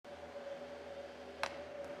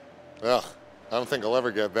Ugh, I don't think I'll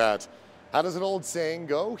ever get that. How does an old saying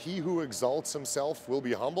go? He who exalts himself will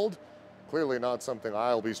be humbled. Clearly not something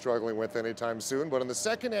I'll be struggling with anytime soon, but in the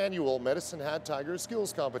second annual Medicine Hat Tigers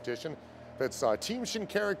skills competition that saw Team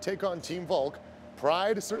Shinkaruk take on Team Volk,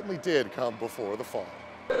 pride certainly did come before the fall.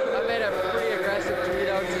 I made a pretty aggressive tweet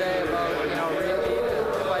out today about, really,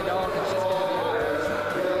 if I don't, it's just going to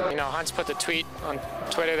be embarrassing. Hunt's put the tweet on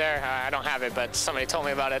Twitter there. I don't have it, but somebody told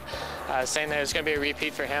me about it, saying that it's going to be a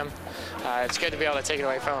repeat for him. It's good to be able to take it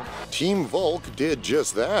away from him. Team Volk did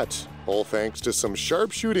just that, all thanks to some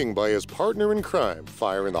sharp shooting by his partner in crime,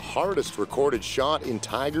 firing the hardest recorded shot in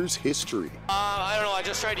Tigers history. I don't know, I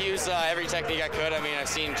just tried to use every technique I could. I mean, I've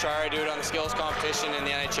seen Chara do it on the skills competition in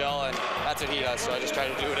the NHL, and that's what he does, so I just try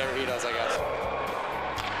to do whatever he does, I guess.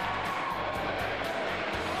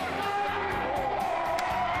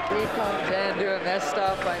 We come 10 doing this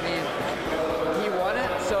stuff, I mean, he won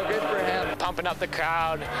it, so good for him. Pumping up the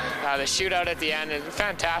crowd, the shootout at the end,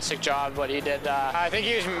 fantastic job what he did. I think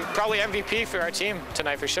he was probably MVP for our team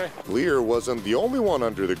tonight for sure. Lear wasn't the only one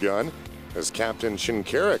under the gun, as Captain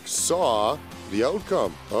Shinkaruk saw the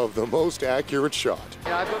outcome of the most accurate shot.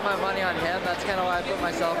 I put my money on him, that's kind of why I put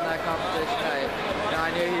myself in that competition. I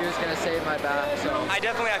knew he was going to save my back, so. I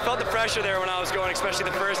felt the pressure there when I was going, especially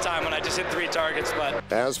the first time when I just hit 3 targets, but.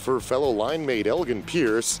 As for fellow line mate Elgin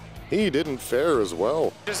Pierce, he didn't fare as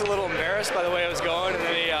well. Just a little embarrassed by the way it was going, and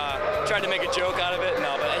then he tried to make a joke out of it.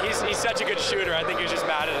 No, but he's such a good shooter. I think he was just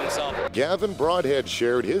mad at himself. Gavin Broadhead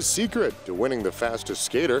shared his secret to winning the fastest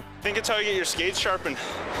skater. I think it's how you get your skates sharpened.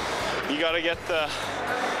 You got to get the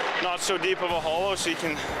not so deep of a hollow so you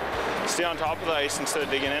can stay on top of the ice instead of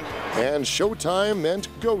digging in. And showtime meant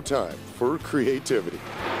go time for creativity.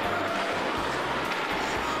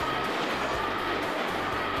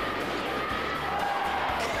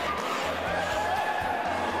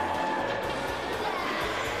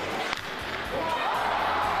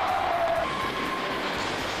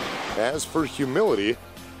 As for humility,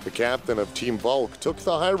 the captain of Team Volk took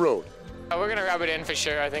the high road. We're going to rub it in for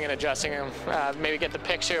sure, I think, in a dressing room. Maybe get the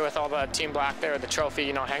picture with all the Team Black there, the trophy,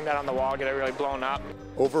 hang that on the wall, get it really blown up.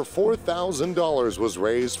 Over $4,000 was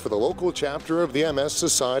raised for the local chapter of the MS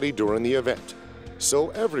Society during the event,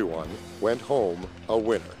 so everyone went home a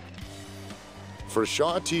winner. For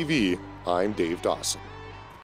Shaw TV, I'm Dave Dawson.